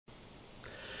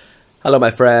Hello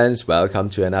my friends, welcome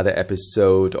to another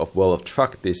episode of World of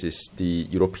Truck. This is the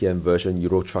European version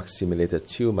Euro Truck Simulator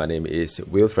 2. My name is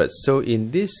Wilfred. So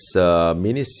in this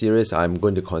mini-series, I'm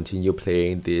going to continue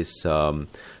playing this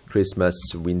Christmas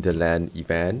Winterland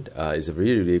event. It's a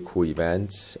really cool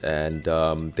event, and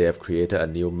they have created a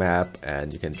new map,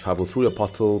 and you can travel through the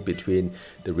portal between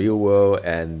the real world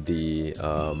and the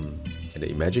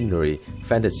imaginary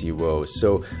fantasy world.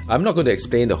 So I'm not going to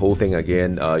explain the whole thing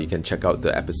again. You can check out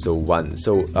the episode 1.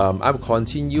 So I've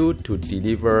continued to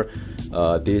deliver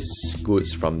these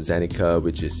goods from Zenica,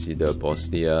 which is in the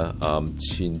Bosnia,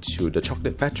 into the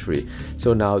chocolate factory.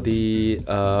 So now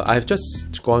I've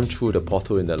just gone through the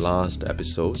portal in the last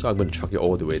episode, so I'm going to truck it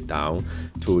all the way down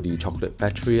to the chocolate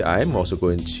factory. I'm also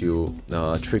going to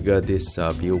trigger this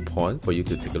viewpoint for you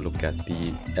to take a look at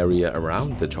the area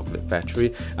around the chocolate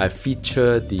factory. I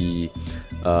featured the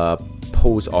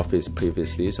post office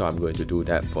previously, so I'm going to do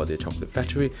that for the chocolate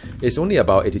factory. It's only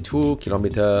about 82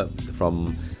 kilometers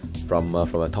from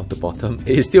top to bottom.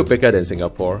 It is still bigger than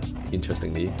Singapore,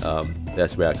 interestingly.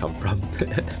 That's where I come from.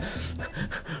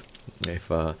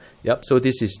 Yep. So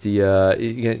this is the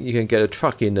you can get a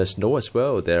truck in the snow as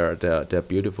well. They're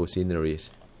beautiful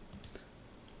sceneries.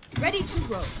 Ready to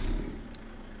roll.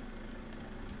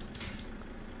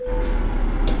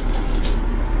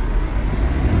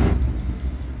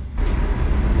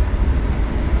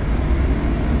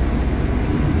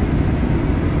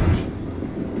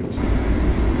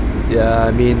 Yeah,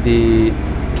 I mean, the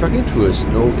trucking through the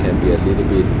snow can be a little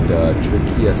bit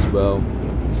tricky as well.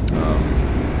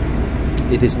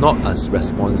 It is not as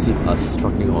responsive as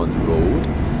trucking on the road,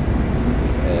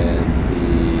 and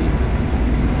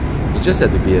you just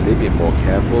have to be a little bit more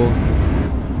careful.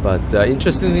 But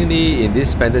interestingly, in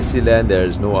this fantasy land, there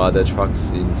is no other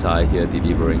trucks inside here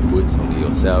delivering goods, only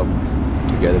yourself,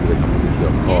 together with the community,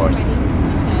 of course.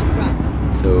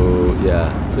 So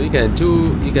yeah, so you can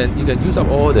use up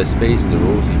all the space in the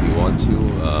roads if you want to.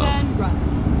 Turn right.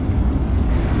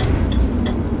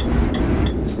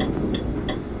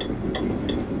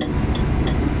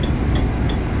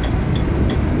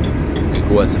 And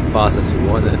go as fast as you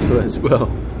want to as well.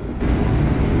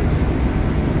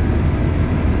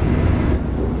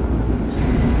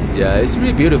 Yeah, it's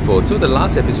really beautiful. So the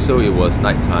last episode, it was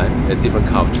nighttime, a different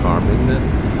kind of charming,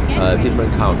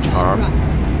 different kind of charm.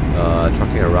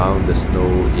 Trucking around the snow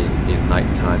in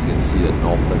nighttime, you can see the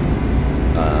northern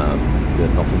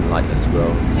light as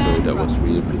well. So that was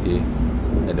really pretty.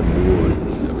 And the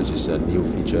moon, which is a new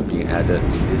feature being added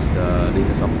in this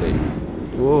latest update.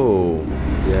 Whoa,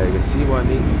 yeah, you can see what I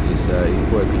mean. It's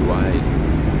quite a bit wide.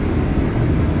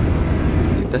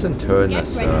 It doesn't turn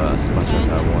as much as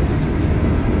I want it to be.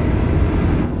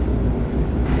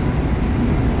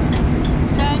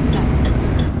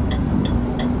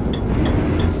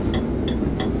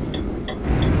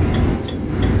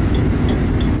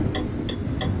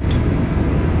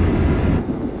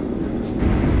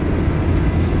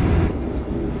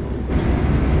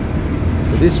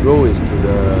 This road is to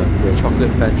the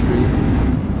chocolate factory,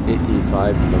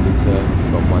 85 kilometers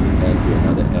from one end to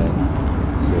another end.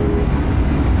 So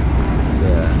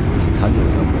yeah, it's a tunnel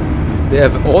somewhere. They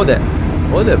have all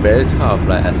the various kind of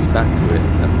like aspect to it: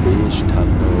 a bridge,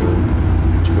 tunnel,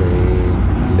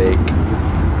 train, lake.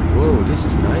 Whoa, this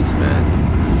is nice, man.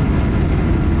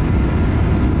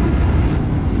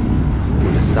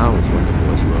 Ooh, the sound is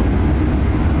wonderful as well.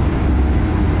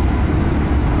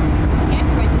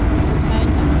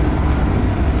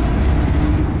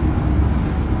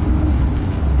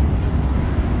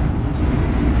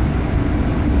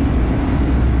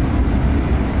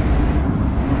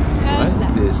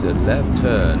 A left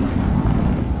turn.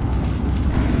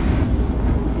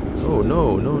 Oh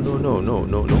no.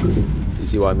 You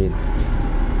see what I mean?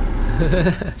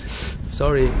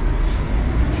 Sorry.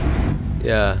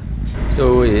 Yeah.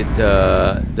 So it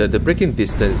the braking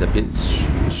distance a bit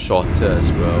shorter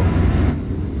as well.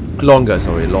 Longer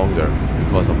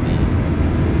because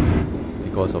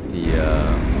of the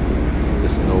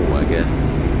snow, I guess.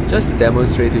 Just to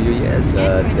demonstrate to you, yes,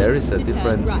 there is a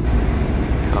different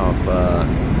kind of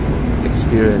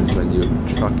experience when you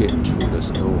truck it through the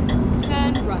snow.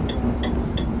 Turn right.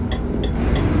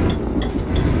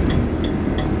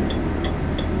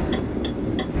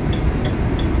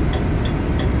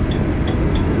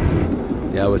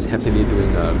 Yeah, I was happily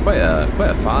doing quite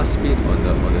a fast speed on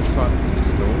the truck in the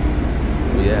snow.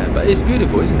 So yeah, but it's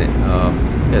beautiful, isn't it?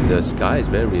 And the sky is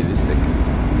very realistic.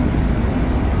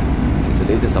 It's the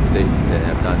latest update that they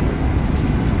have done.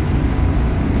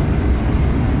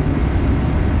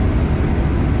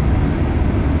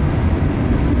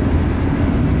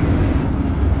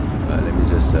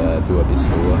 do a bit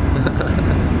slower.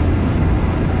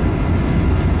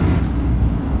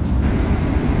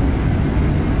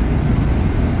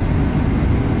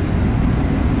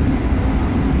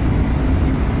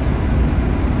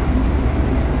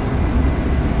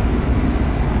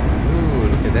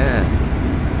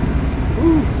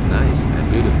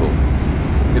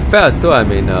 felt as though I'm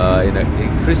in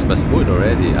a Christmas mood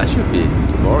already. I should be.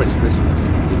 Tomorrow is Christmas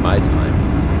in my time.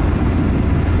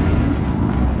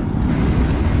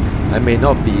 I may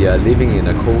not be living in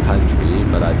a cold country,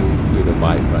 but I do feel the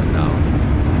vibe right now.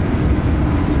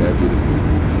 It's very beautiful.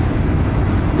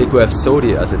 They could have sold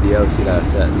it as a DLC, like I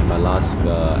said in my last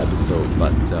episode,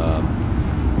 but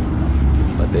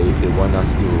they want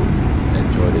us to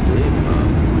enjoy the game.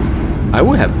 I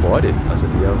would have bought it as a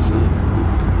DLC.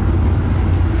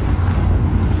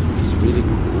 It's really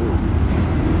cool.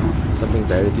 Something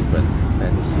very different,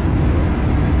 fantasy.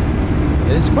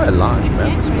 And it's quite a large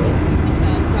map as well.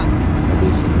 I mean,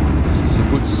 it's a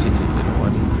good city, you know what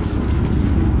I mean?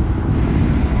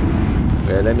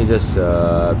 Okay, let me just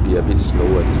be a bit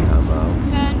slower this time around.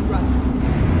 Turn right.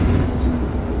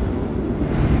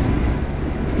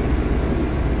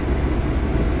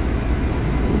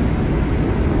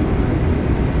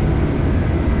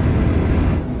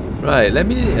 Right, let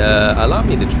me allow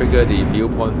me to trigger the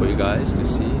viewpoint for you guys to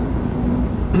see.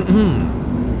 Okay,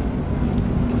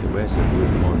 where's the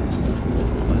viewpoint?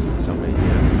 Must be somewhere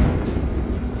here.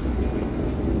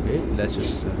 Okay, let's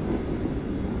just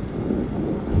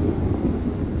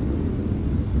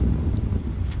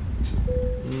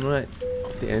right,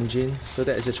 off the engine. So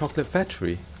that is a chocolate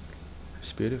factory.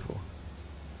 It's beautiful.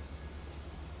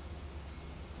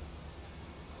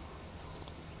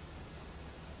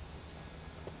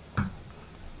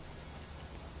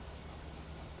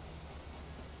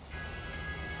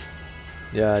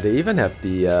 Yeah, they even have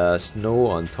the snow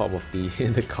on top of the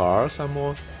in the car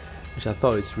somewhere, which I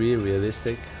thought is really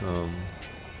realistic.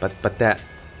 But that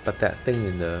thing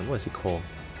in the, what's it called?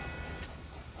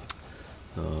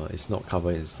 It's not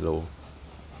covered in snow.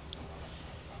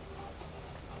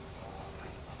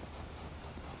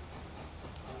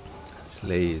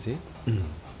 Sleigh, is it?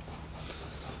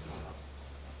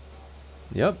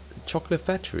 Yep, chocolate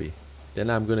factory. Then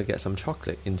I'm gonna get some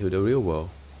chocolate into the real world.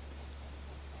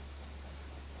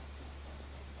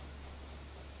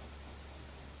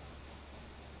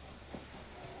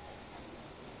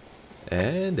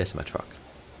 And there's my truck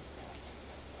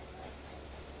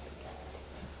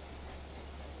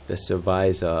that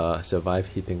survive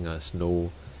hitting a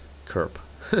snow curb.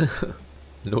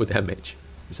 No damage.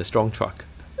 It's a strong truck.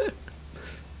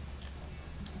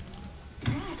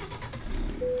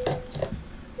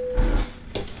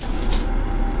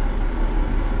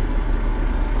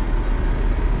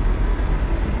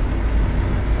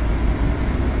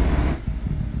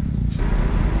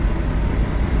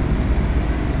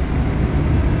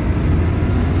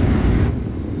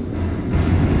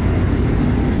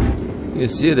 You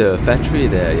see the factory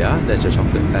there, yeah? That's a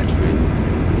chocolate factory.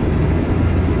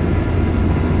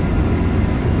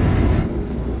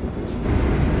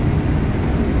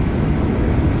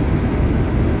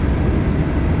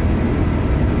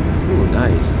 Ooh,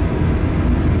 nice.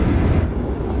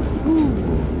 Ooh,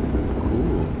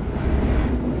 cool.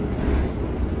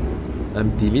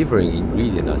 I'm delivering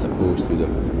ingredient as opposed to the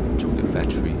chocolate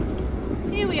factory.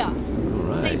 Here we are.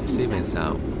 Alright, safe and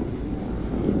sound.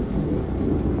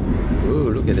 Oh,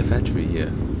 look at the factory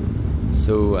here.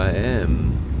 So I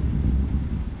am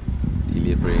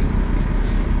delivering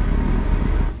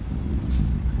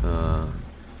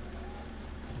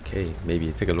okay,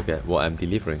 maybe take a look at what I'm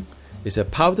delivering. It's a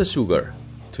powdered sugar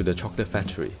to the chocolate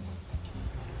factory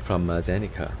from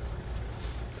Zenica.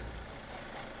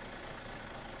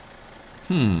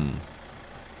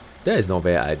 That is not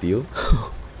very ideal.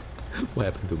 What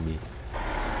happened to me?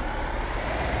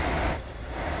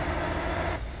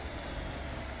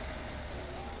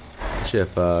 Should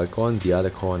have gone the other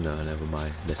corner. Never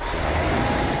mind. Let's see.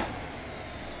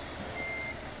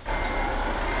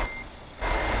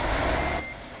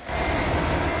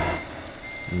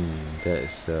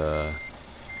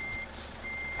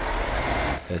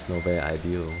 That's not very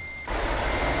ideal.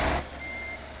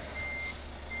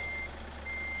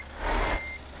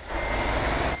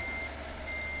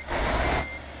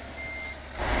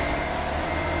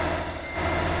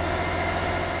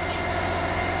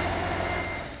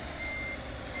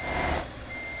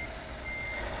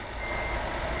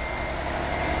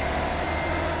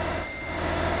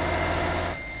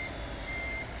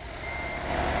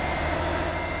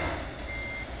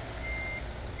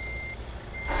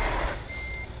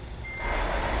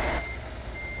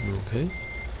 Okay,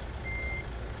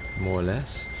 more or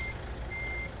less,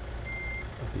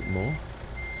 a bit more.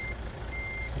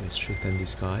 Let's straighten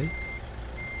this guy.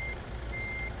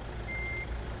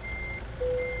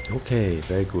 Okay,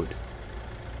 very good.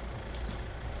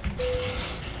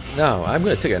 Now I'm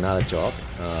going to take another job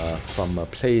from a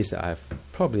place that I've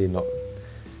probably not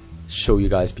showed you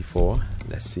guys before.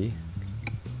 Let's see.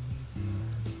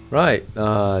 Right,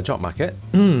 job market.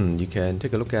 You can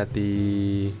take a look at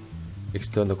the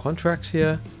external contracts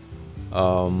here.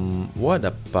 What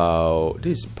about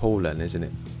this is Poland, isn't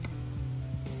it?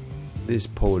 This is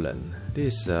Poland.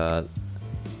 This oh,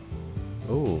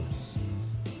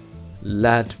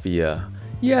 Latvia.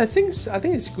 Yeah, I think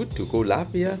it's good to go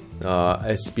Latvia.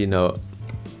 It's been a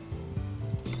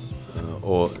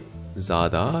or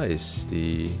Zada is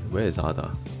the where is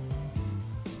Zada?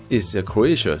 It's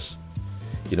Croatia's.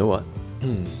 You know what?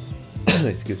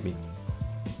 Excuse me.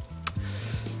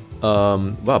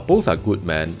 Well, both are good,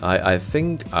 man. I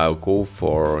think I'll go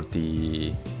for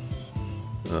the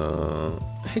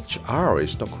HR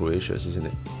is not Croatia's, isn't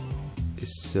it?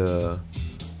 It's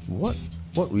what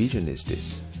region is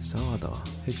this? Sada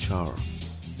HR,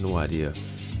 no idea.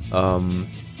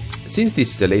 Since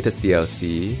this is the latest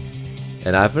DLC,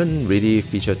 and I haven't really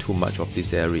featured too much of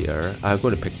this area, I'm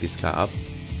going to pick this guy up,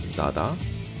 Zada.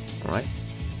 All right.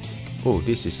 Oh,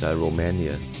 this is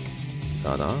Romania.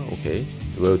 Zada, okay,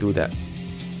 we'll do that.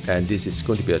 And this is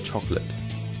going to be a chocolate.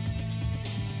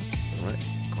 Alright,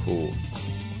 cool.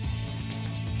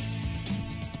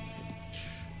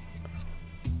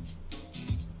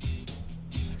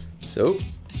 So,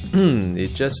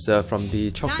 it's just from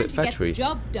the chocolate factory. Get the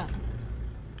job done.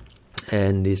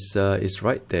 And it's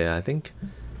right there, I think.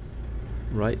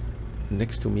 Right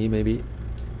next to me, maybe.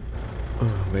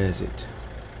 Oh, where is it?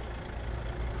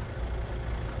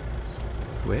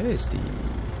 Where's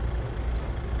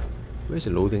the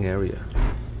loading area?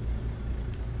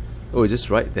 Oh, it's just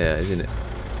right there, isn't it?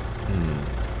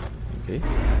 Okay.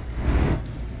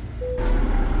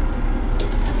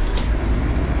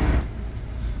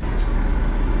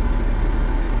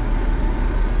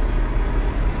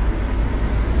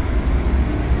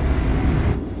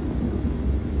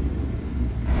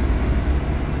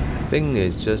 I think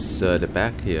it's just the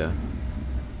back here.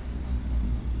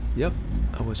 Yep,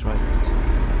 I was right.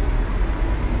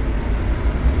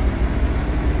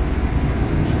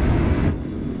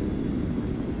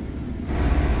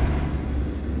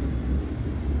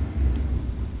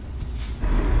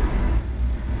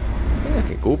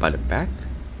 Go by the back.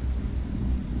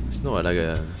 It's not like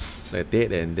a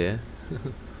dead end there.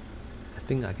 I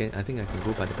think I can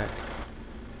go by the back.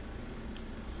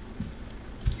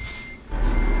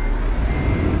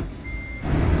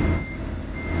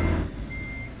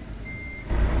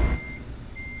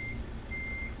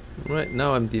 Right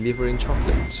now I'm delivering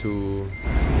chocolate to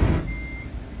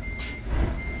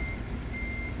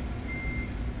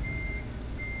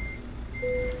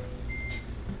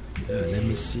let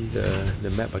me see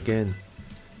the map again.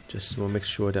 Just want to make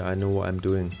sure that I know what I'm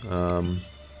doing.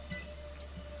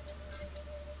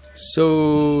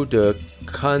 So the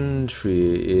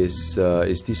country is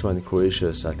this one,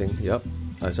 Croatia's, I think. Yep.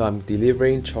 So I'm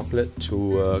delivering chocolate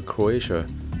to Croatia.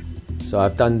 So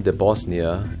I've done the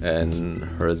Bosnia and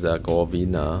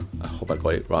Herzegovina. I hope I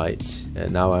got it right.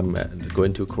 And now I'm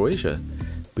going to Croatia.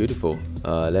 Beautiful.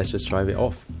 Let's just drive it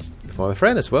off. For my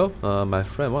friend as well. One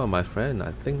of my friend,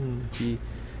 I think he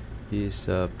is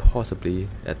possibly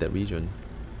at that region.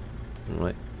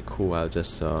 Alright, cool. I'll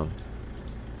just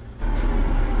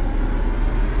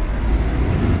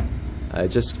I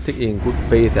just take in good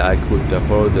faith that I could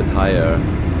follow the tire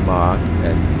mark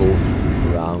and go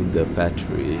around the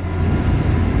factory.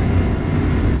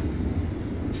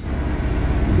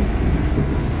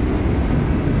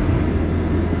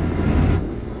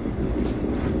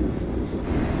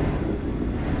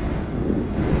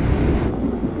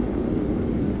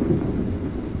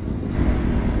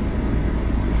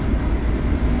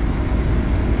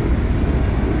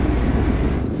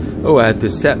 Oh, I have to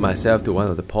set myself to one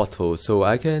of the portals, so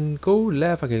I can go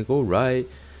left, I can go right.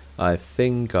 I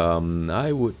think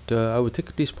I would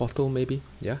take this portal maybe,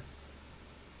 yeah.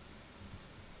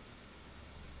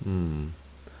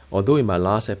 Although in my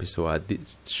last episode I did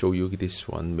show you this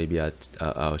one, maybe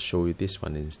I'll show you this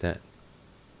one instead.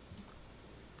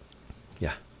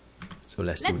 Yeah, so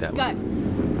let's do that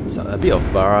one. So a bit of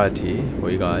variety for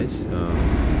you guys.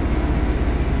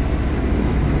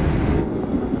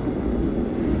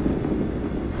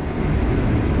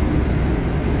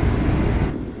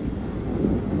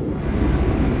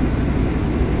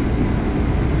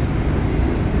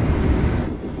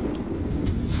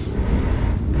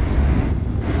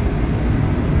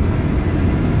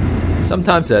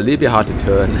 Sometimes a little bit hard to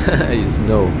turn. It's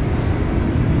no.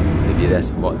 Maybe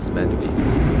that's what's meant to be.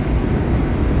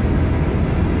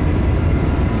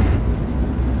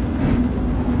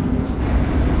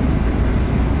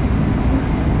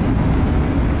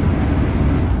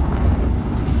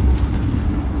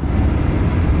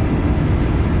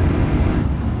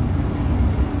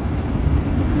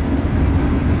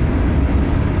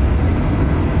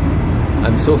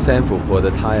 so thankful for the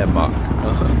tire mark.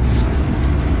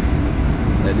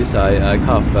 At least I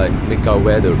kind of like make out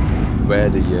where the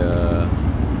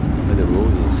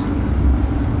road is.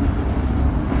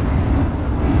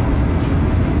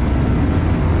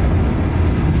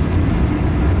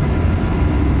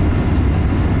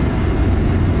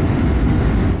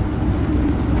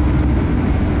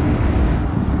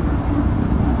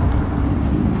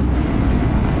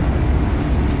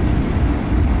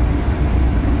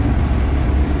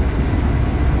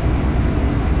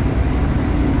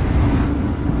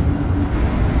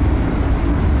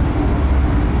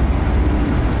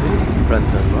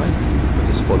 Turn right, but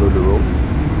just follow the road.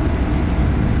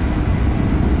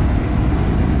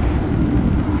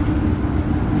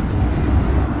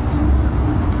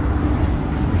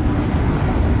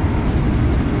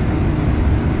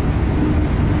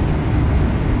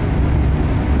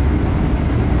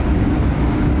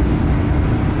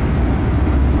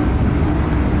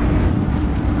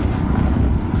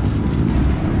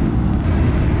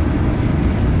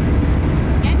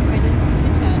 Get ready to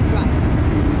turn right.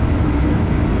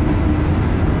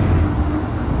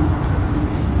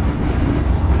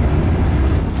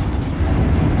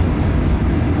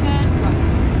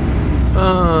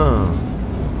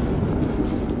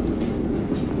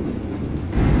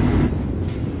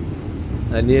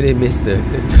 I nearly missed the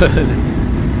turn.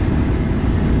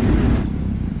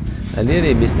 I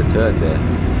nearly missed the turn there.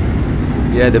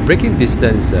 Yeah, the braking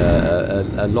distance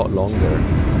a lot longer.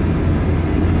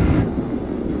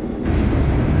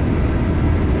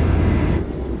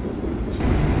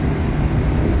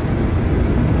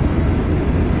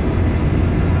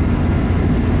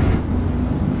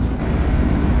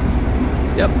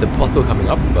 Yep, the pothole coming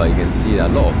up, you can see a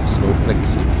lot of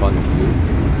snowflakes in front of you.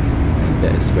 And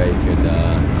that is where you can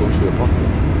go through the pothole.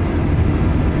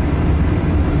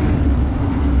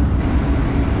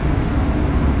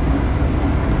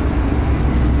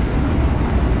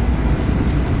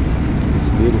 It's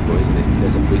beautiful, isn't it?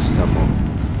 There's a bridge somewhere.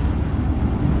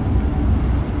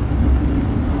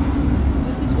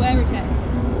 This is where it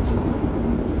ends.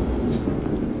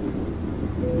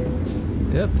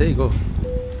 Yep, there you go.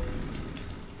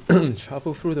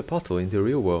 Travel through the portal in the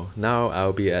real world. Now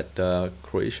I'll be at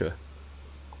Croatia.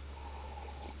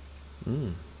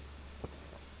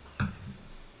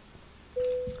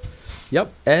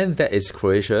 Yep, and that is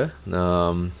Croatia.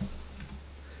 I'm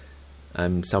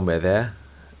somewhere there.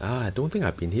 I don't think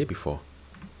I've been here before.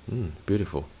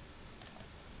 Beautiful.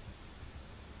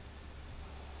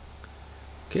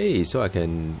 Okay, so I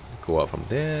can go out from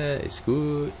there. It's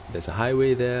good. There's a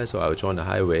highway there, so I'll join the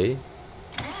highway.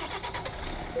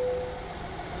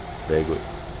 Very good.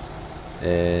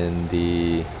 And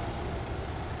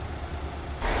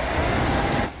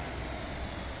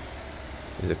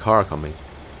there's a car coming.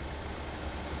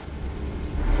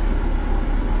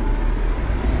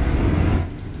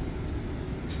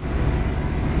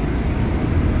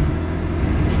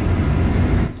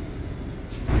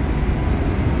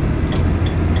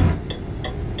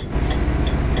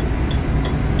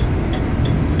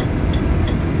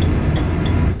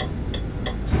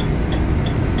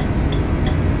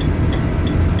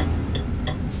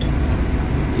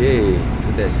 Yay,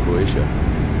 so that's Croatia.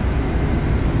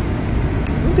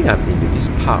 I don't think I've been to this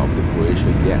part of the Croatia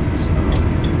yet.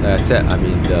 Like I said, I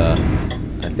mean,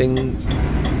 I think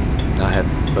I have,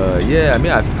 yeah, I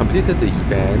mean, I've completed the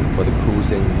event for the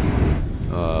cruising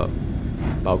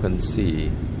Balkan Sea,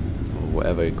 or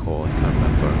whatever it calls, can't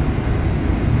remember.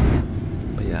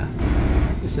 But yeah,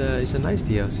 it's a nice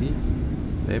DLC,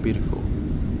 very beautiful.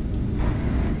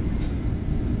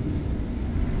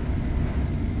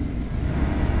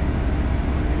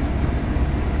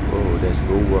 There's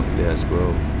road work there as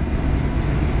well.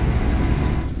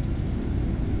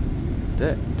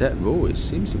 That road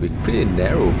seems to be pretty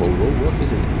narrow for road work,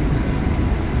 isn't it?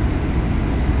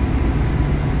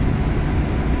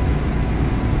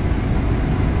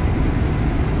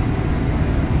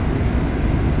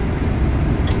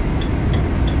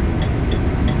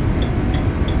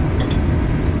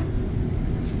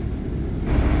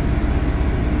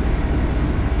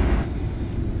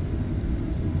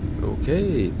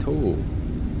 Okay, toll.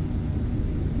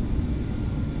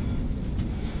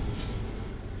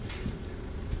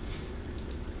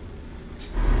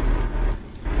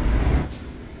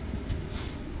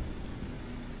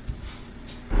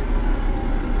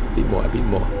 A bit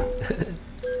more.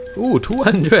 Ooh,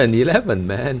 211,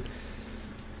 man.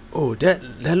 Oh, that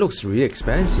looks really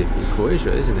expensive in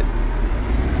Croatia, isn't it?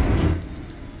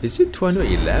 Is it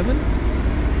 211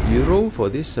 euro for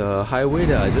this highway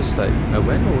that I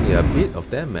went only a bit of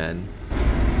that, man.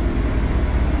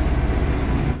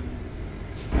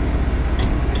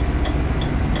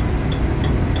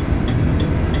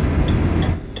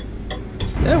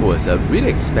 it's a really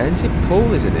expensive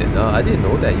toll, isn't it? I didn't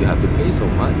know that you have to pay so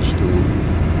much to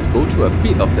go through a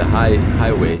bit of the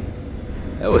highway.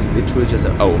 That was literally just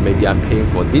oh, maybe I'm paying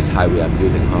for this highway I'm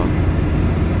using, huh?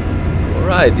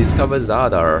 Alright, discover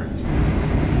Zadar.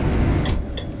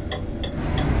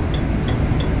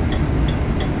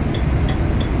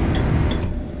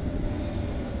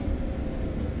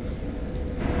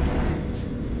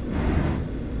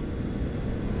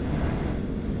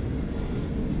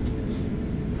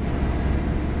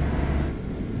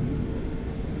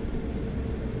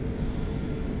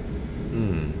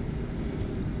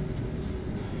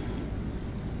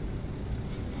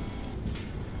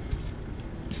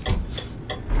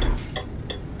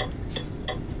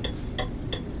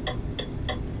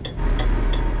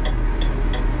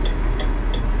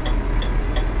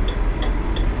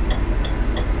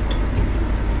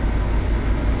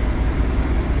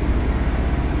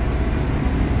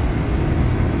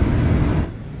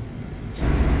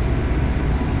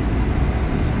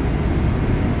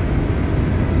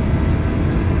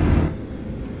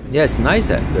 Yeah, it's nice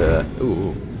that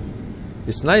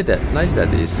it's nice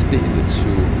that it's split into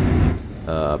two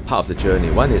part of the journey.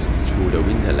 One is through the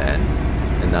Winterland,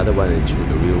 another one is through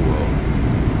the real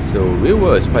world. So real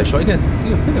world is quite short. You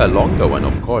can pick a longer one,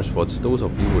 of course, for those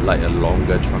of you who like a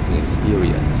longer trucking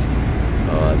experience.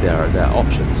 There are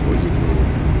options for you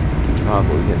to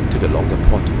travel. You can take a longer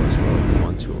port tour as well if you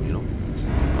want to. You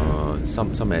know,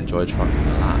 some enjoy trucking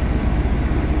a lot.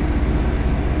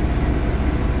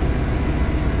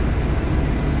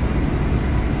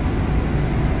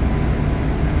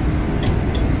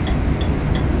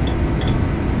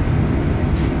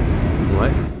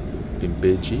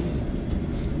 Beijing.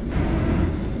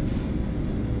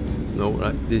 No,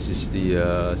 right, this is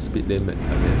the speed limit,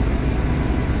 I guess.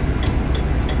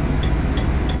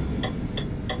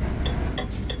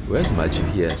 Where's my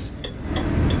GPS?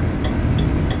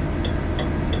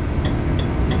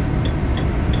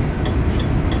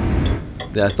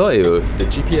 Yeah, I thought the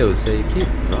GPS would say keep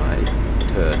right,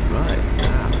 turn right,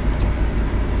 now.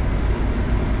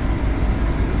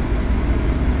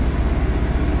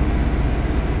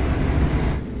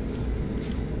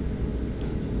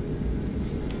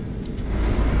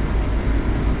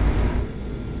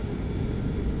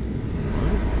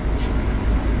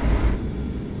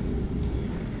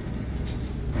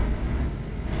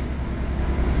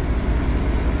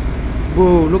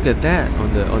 Whoa, look at that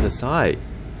on the side.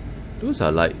 Those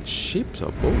are like ships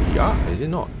or boats. Yeah, is it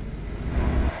not?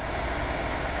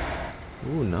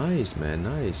 Oh, nice, man.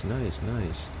 Nice.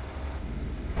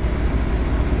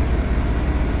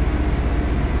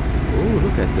 Oh,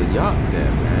 look at the yacht there,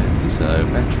 man. Is a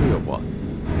factory or what?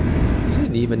 Is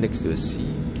it even next to a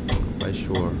sea? Not quite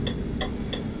sure.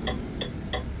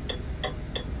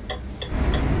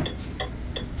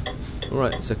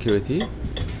 Alright, security.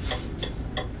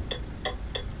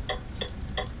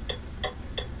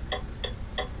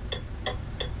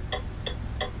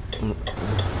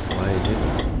 Why is it?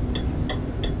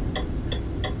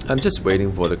 I'm just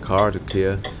waiting for the car to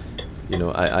clear. You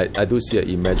know, I do see an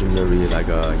imaginary like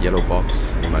a yellow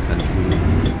box in my country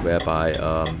whereby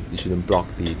you shouldn't block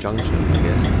the junction, I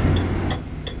guess.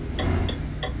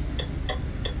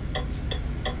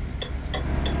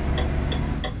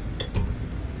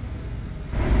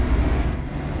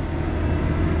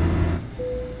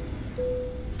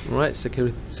 Alright,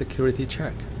 security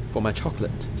check for my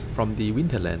chocolate from the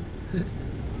Winterland.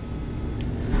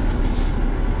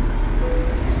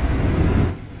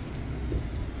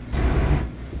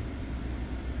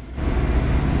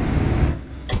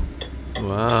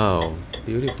 Wow,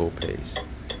 beautiful place.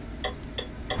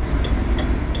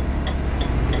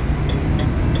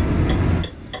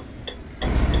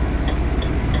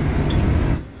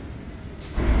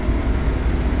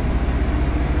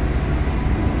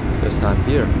 First time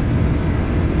here.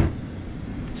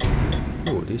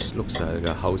 Oh, this looks like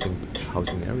a housing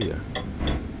area.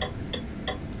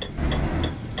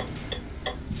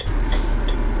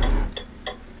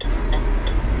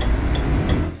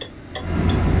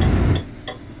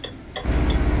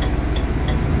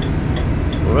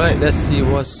 Alright, let's see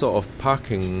what sort of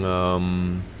parking I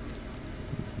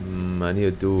need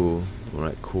to do.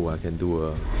 Alright, cool, I can do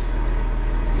a...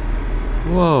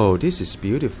 Whoa, this is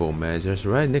beautiful, man. It's just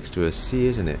right next to a sea,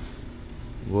 isn't it?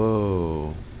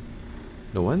 Whoa.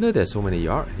 No wonder there's so many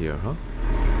yachts here, huh?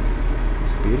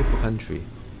 It's a beautiful country.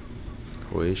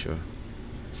 Croatia.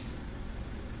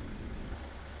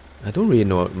 I don't really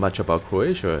know much about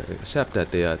Croatia, except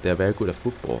that they're very good at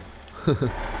football.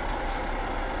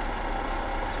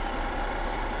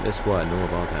 That's what I know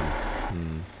about them.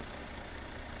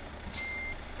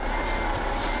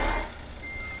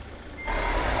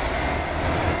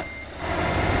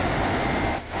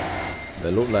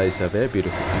 It looks like it's a very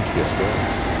beautiful country as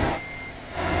well.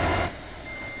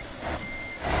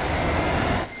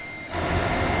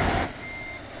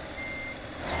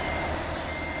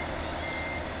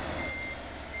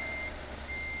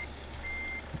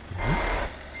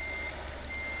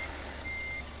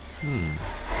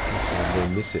 Looks like I'm going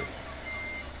to miss it.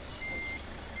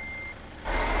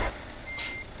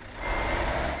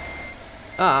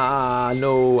 Ah,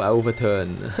 no, I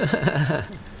overturned.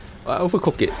 I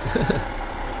overcooked it.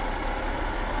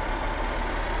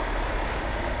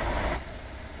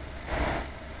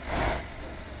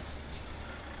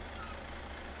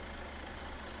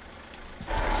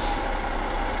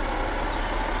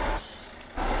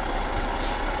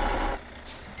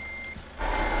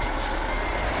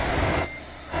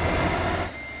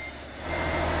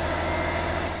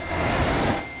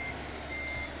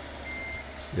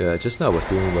 Yeah, just now I was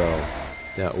doing well.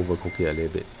 Then I overcooked it a little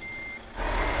bit.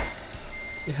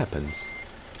 It happens.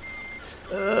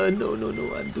 No,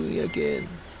 I'm doing it again.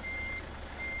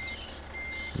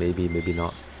 Maybe, maybe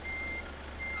not.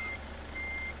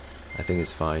 I think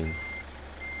it's fine.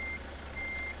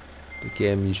 The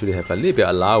game usually have a little bit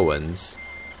allowance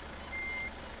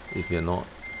if you're not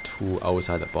too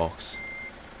outside the box.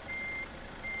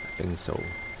 I think so.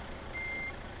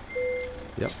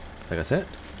 Yep, like I said.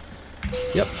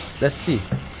 Yep, let's see.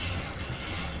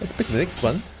 Let's pick the next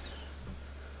one.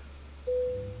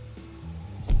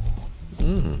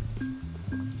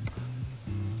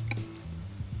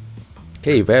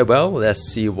 Okay, very well. Let's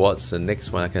see what's the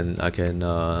next one I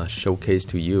can showcase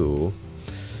to you.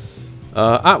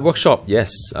 Art workshop.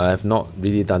 Yes, I have not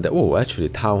really done that. Oh, actually,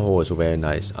 town hall is very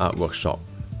nice. Art workshop.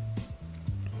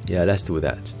 Yeah, let's do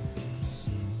that.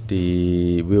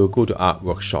 We'll go to art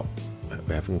workshop.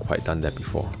 We haven't quite done that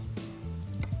before.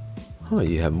 Oh,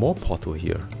 you have more portal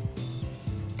here.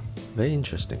 Very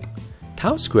interesting.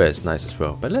 Town square is nice as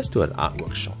well, but let's do an art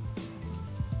workshop.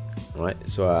 Alright,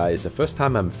 so it's the first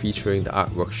time I'm featuring the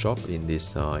art workshop in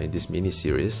this mini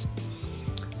series.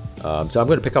 So I'm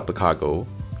going to pick up the cargo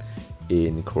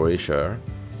in Croatia,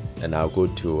 and I'll go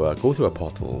through a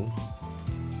portal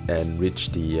and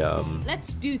reach the.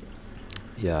 Let's do this.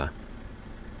 Yeah.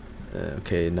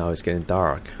 Okay, now it's getting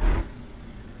dark.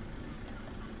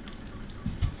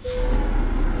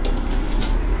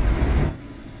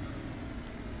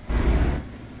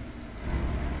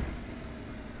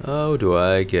 How do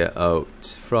I get out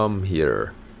from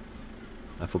here?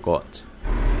 I forgot.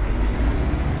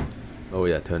 Oh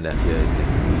yeah, turn left here, isn't it?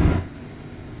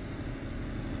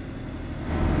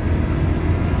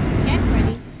 Get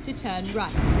ready to turn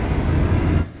right.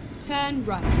 Turn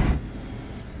right.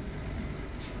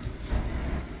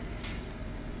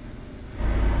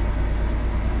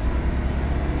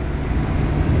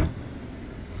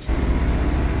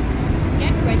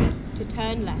 Get ready to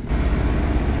turn left.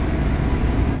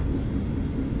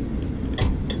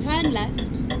 Turn left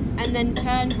and then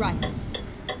turn right.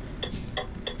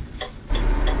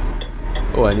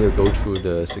 Oh, I need to go through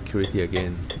the security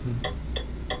again.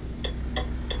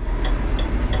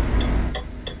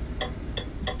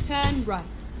 Turn right.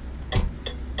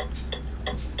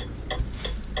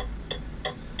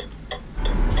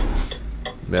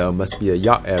 Well, must be a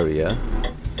yacht area.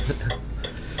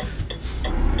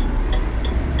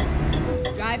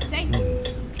 Drive safe.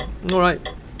 Alright.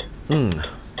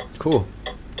 Cool.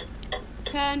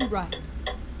 Turn right.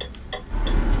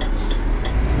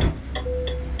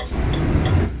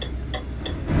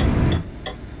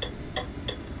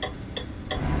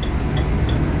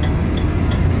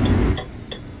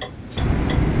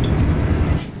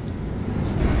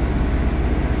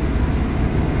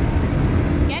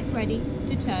 Get ready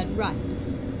to turn right.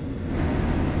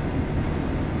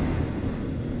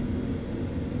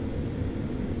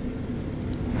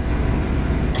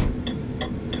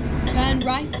 Turn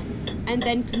right and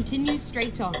then continue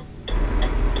straight on.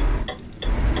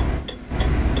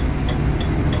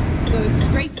 Go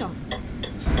straight on.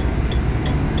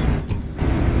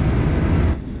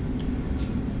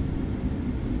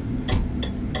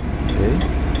 Okay.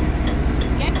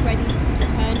 Get ready to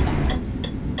turn left.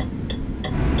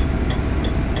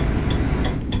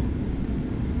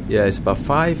 Yeah, it's about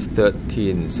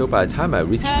 5:13. So by the time I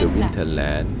reach the Turn left.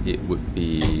 Winterland, it would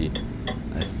be,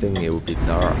 I think it would be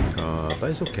dark. But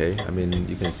it's okay. I mean,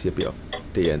 you can see a bit of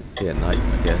day and night,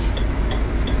 I guess.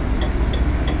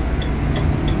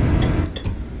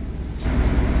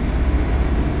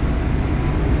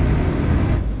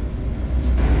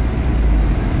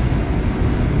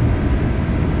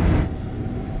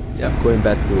 Yeah, going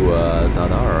back to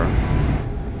Zadar.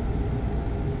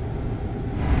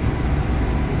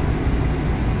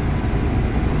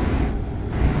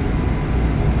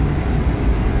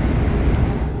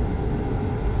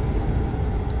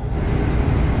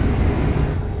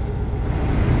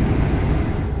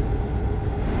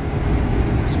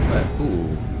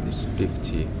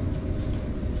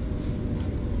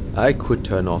 I could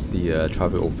turn off the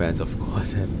traffic offense, of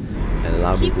course, and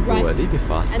allow me Keep to right, go a little bit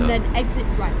faster. and then exit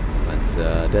right.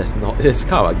 But that's not. It's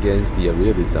kind of against the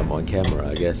realism on camera,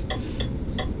 I guess.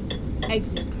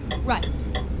 Exit right.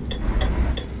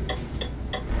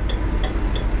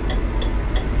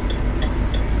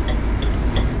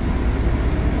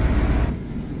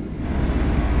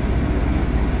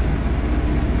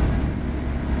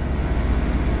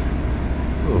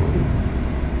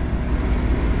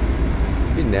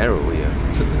 Narrow here.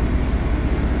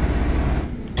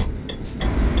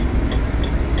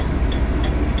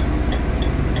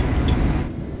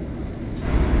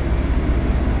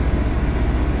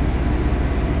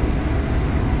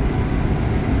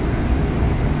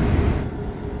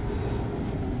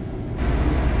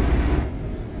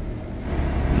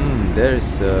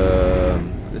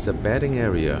 There's a bedding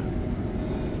area.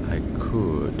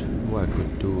 What I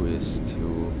could do is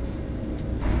to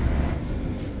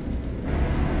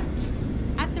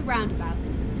roundabout.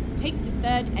 Take the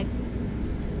third exit.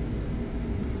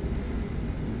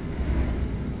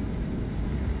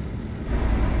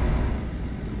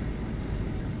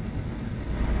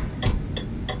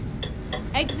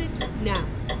 Exit now.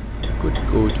 I could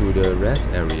go to the rest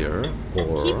area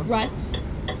or keep right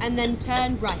and then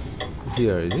turn right.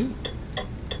 Here is it?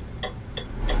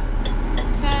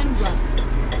 Turn right.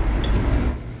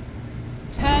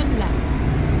 Turn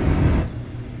left.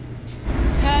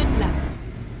 Turn left.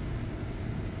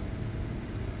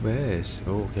 Where is?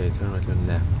 Oh, okay, turn right, turn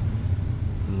left.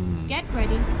 Get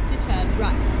ready to turn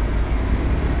right.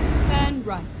 Turn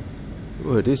right.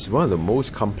 Oh, this is one of the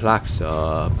most complex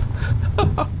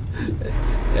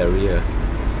area.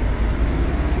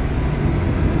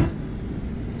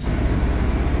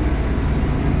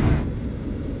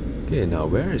 Okay, now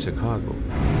where is the cargo?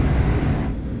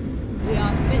 We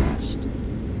are finished.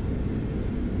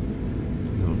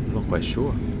 No, not quite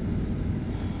sure.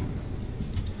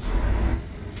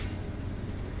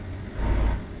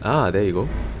 Ah, there you go.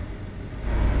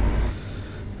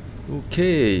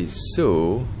 Okay,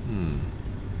 so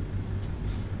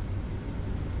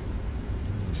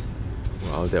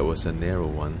wow, that was a narrow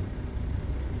one.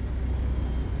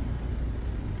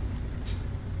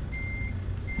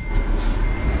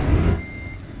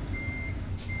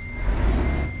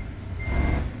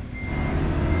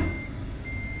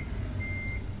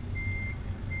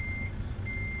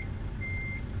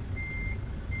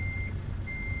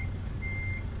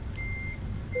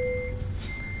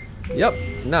 Yep,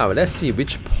 now let's see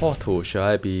which portal shall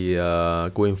I be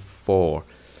going for.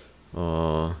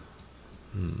 I've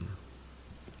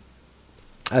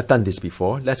done this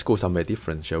before. Let's go somewhere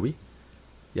different, shall we?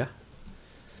 Yeah.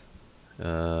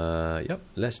 Yep,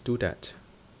 let's do that.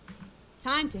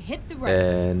 Time to hit the road.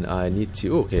 And I need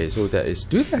to. Okay, so that is.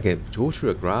 Do you think I can go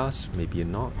through the grass? Maybe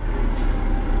not.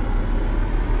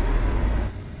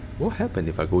 What happened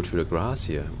if I go through the grass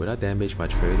here? Will that damage my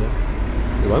trailer?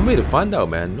 One way to find out,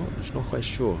 man. No, it's not quite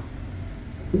sure.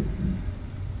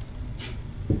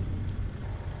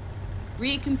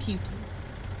 Recomputing.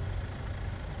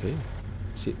 Okay.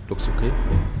 See, it looks okay.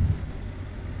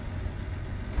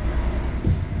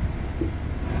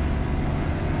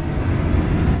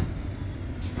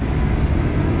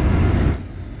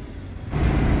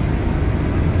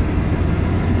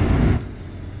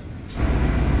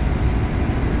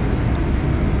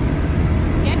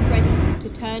 Get ready to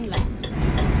turn left.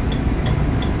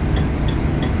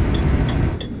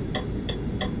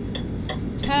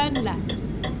 Turn left.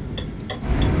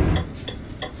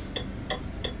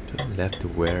 Turn left to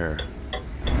where?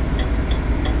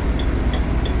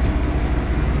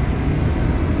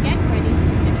 Get ready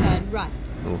to turn right.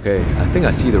 Okay, I think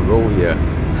I see the road here.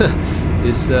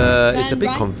 It's a bit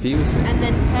right, confusing. And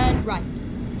then turn right.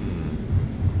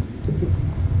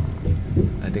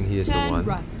 I think here's the Turn one.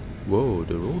 right. Whoa,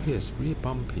 the road here is really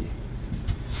bumpy.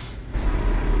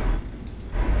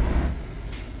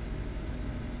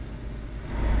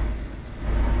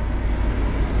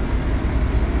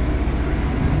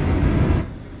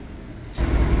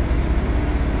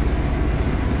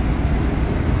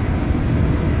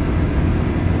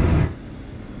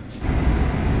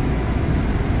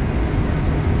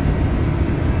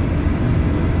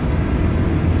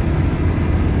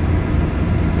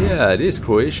 Yeah, it is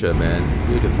Croatia, man.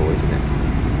 Beautiful, isn't it?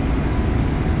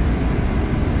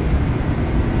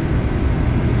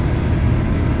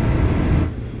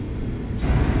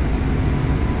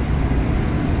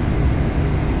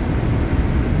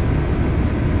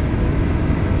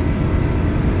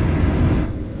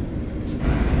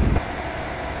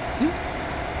 See? The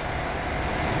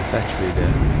factory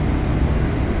there.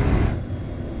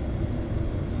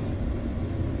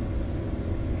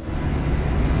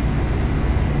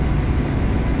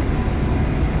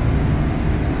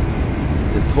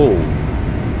 toll.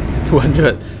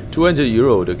 200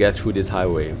 euro to get through this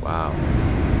highway. Wow.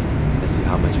 Let's see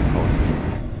how much it costs me.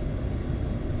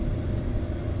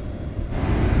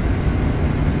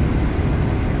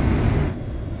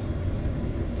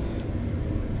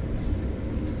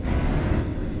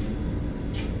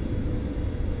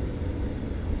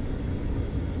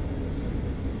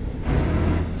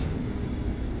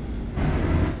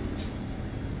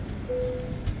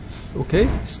 Okay,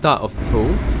 start of the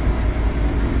toll.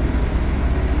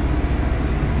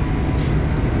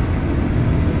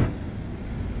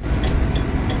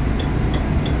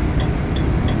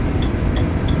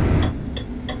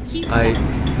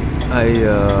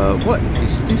 What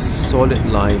is this solid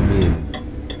line mean?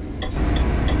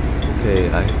 Okay,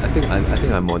 I think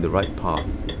I'm on the right path.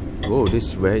 Whoa, this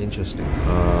is very interesting.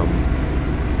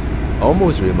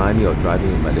 Almost remind me of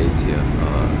driving in Malaysia,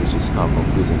 which is kind of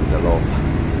confusing with a lot of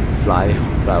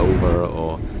flyover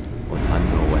or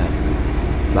tunnel or what have you.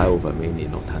 Flyover mainly,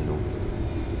 not tunnel.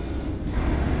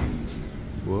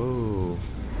 Whoa.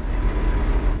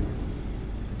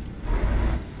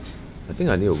 I think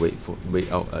I need to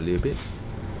wait out a little bit.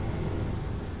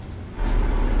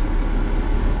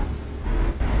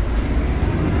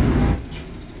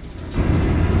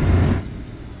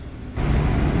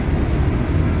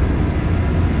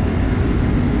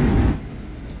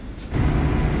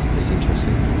 It's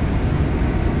interesting.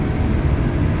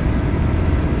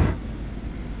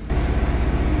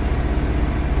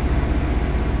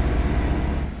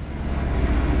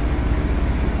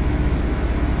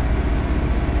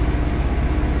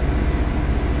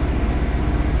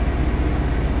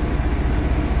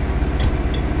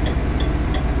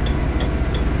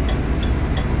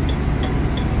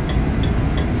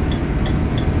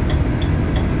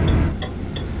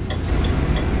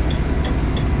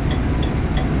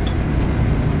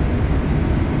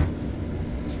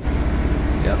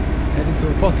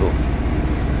 Bottle.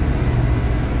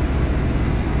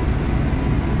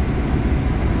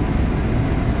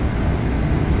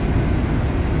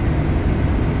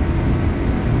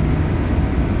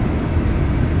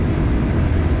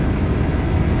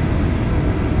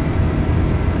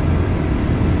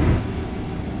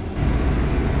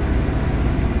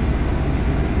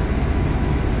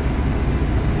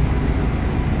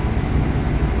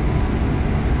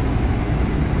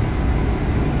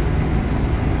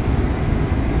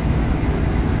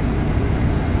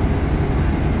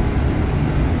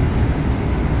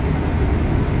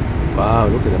 Wow,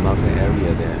 look at the mountain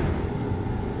area there.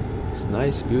 It's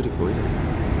nice, beautiful, isn't it?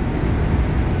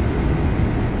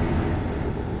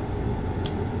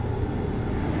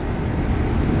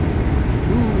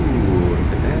 Ooh,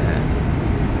 look at that.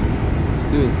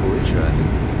 Still in Croatia, I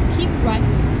think. Keep right,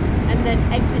 and then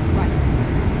exit right.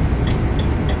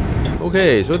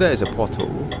 Okay, so there is a portal.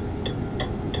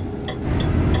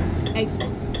 Exit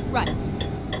right.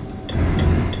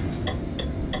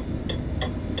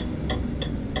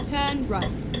 Turn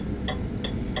right.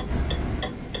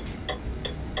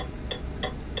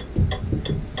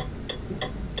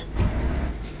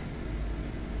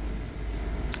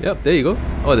 Yep, there you go.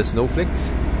 Oh, the snowflakes.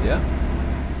 Yeah.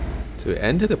 So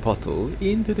enter the portal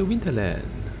into the Winterland.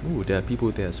 Ooh, there are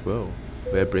people there as well.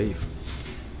 Very brave.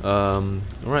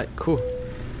 Alright, cool.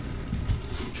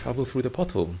 Travel through the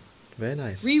portal. Very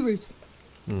nice. Rerouting.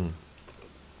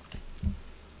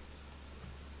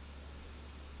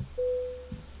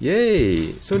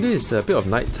 Yay! So this is a bit of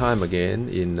night time again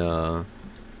in the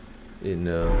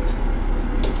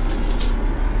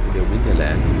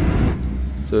Winterland.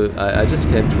 So I just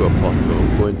came through a portal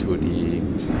going to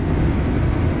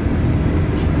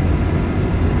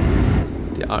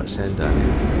the art center, I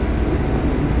think.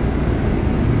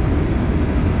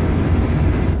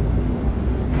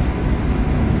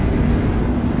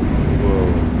 Whoa,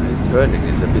 my turning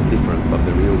is a bit different from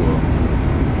the real world.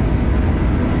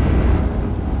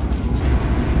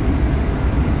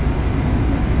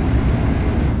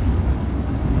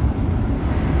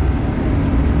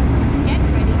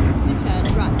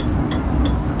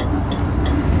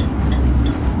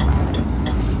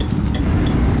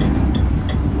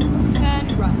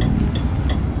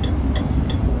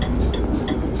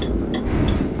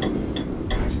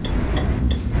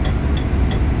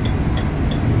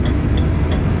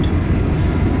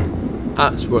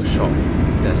 Arts workshop.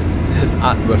 There's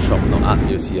art workshop, not art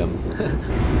museum.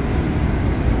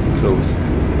 Close.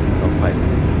 Not quite.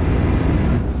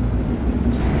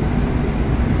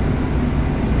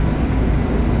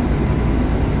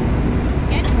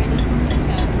 Get ready to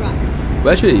turn right.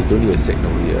 Well, actually, you don't need a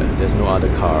signal here. There's no other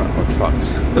car or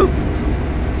trucks.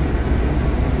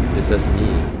 It's just me.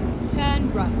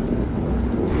 Turn right.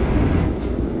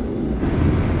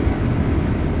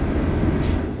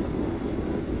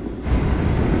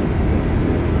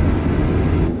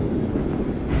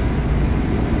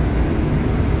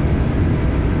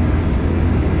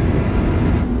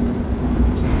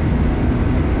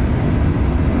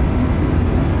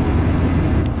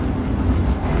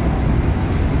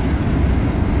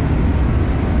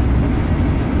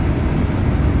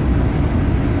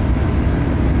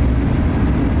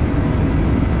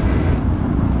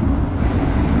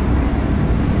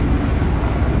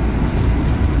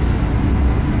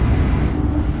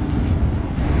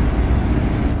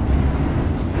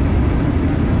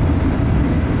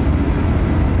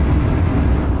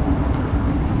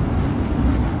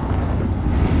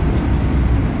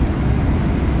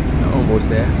 almost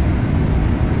there.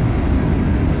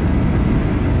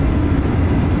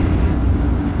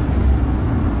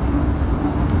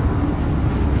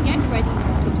 Get ready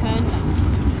to turn left.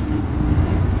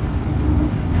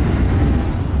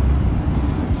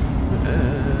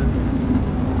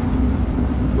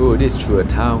 Oh, this is through a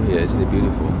town here. Isn't it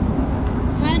beautiful?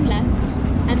 Turn left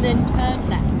and then turn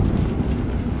left.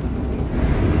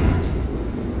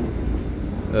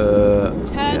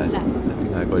 Turn left. I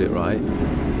think I got it right.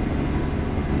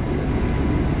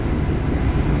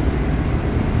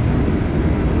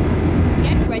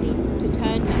 Get ready to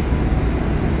turn left.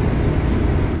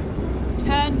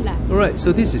 Turn left. Alright,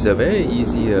 so this is a very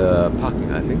easy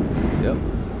parking, I think. Yep,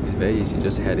 it's very easy.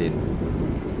 Just head in.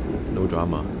 No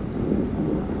drama.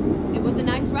 It was a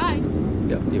nice ride.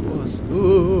 Yep, it was.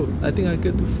 Oh, I think I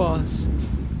get too fast.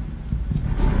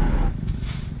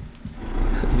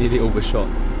 Nearly overshot.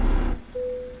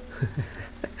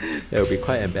 That would be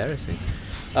quite embarrassing.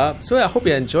 So I hope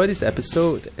you enjoyed this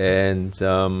episode, and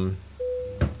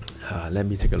let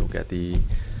me take a look at the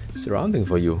surrounding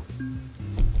for you.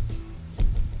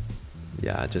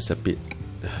 Yeah, just a bit.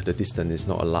 The distance is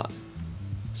not a lot.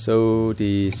 So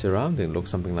the surrounding looks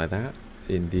something like that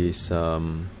in this.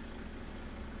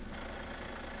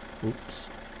 Oops.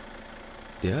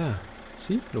 Yeah.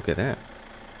 See, look at that.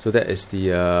 So that is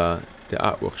the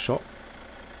art workshop.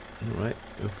 All right.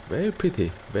 Very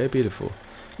pretty, very beautiful.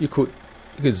 You could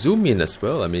zoom in as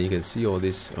well. I mean, you can see all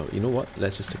this. Oh, you know what?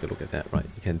 Let's just take a look at that. Right.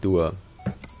 You can do a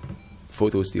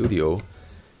photo studio,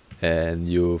 and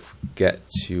you get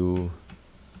to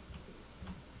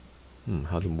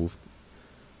how to move.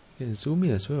 You can zoom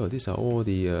in as well. These are all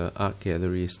the art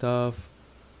gallery stuff.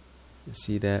 You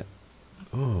see that?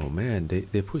 Oh man,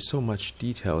 they put so much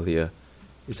detail here.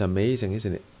 It's amazing,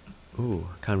 isn't it? Oh,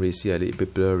 can't really see, a little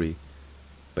bit blurry.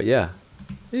 But yeah,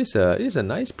 it's a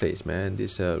nice place, man.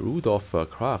 This Rudolph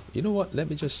craft. You know what? Let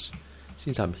me just,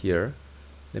 since I'm here,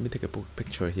 let me take a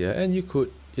picture here. And you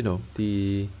could, you know,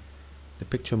 the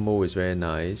picture mode is very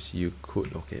nice. You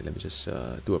could, okay, let me just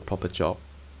do a proper job.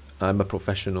 I'm a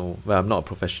professional. Well, I'm not a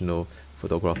professional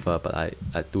photographer, but I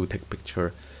do take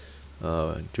picture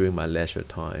during my leisure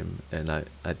time, and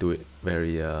I do it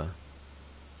very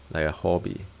like a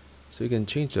hobby. So you can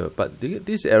change but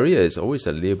this area is always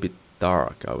a little bit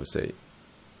dark, I would say.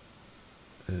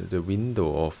 The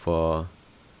window of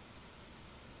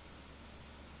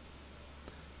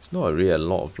it's not really a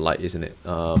lot of light, isn't it?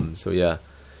 So yeah,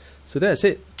 so that's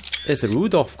it. It's a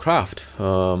Rudolph craft.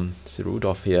 It's a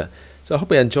Rudolph here. So I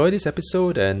hope you enjoyed this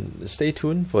episode, and stay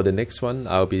tuned for the next one.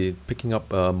 I'll be picking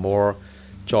up more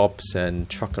jobs and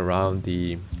truck around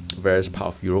the various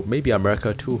parts of Europe, maybe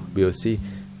America too, we'll see.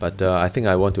 But I think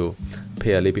I want to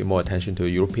pay a little bit more attention to the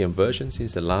European version,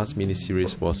 since the last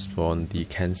mini-series was on the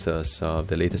Kansas,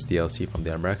 the latest DLC from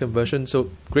the American version.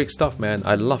 So great stuff, man.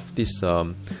 I love this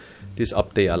this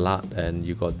update a lot, and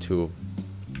you got to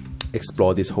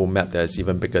explore this whole map that is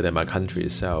even bigger than my country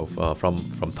itself.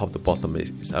 From top to bottom,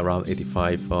 it's around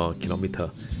 85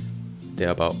 kilometer.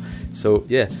 Thereabout. So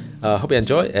yeah, hope you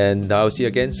enjoy, and I'll see you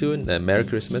again soon, and Merry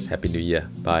Christmas, Happy New Year.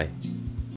 Bye.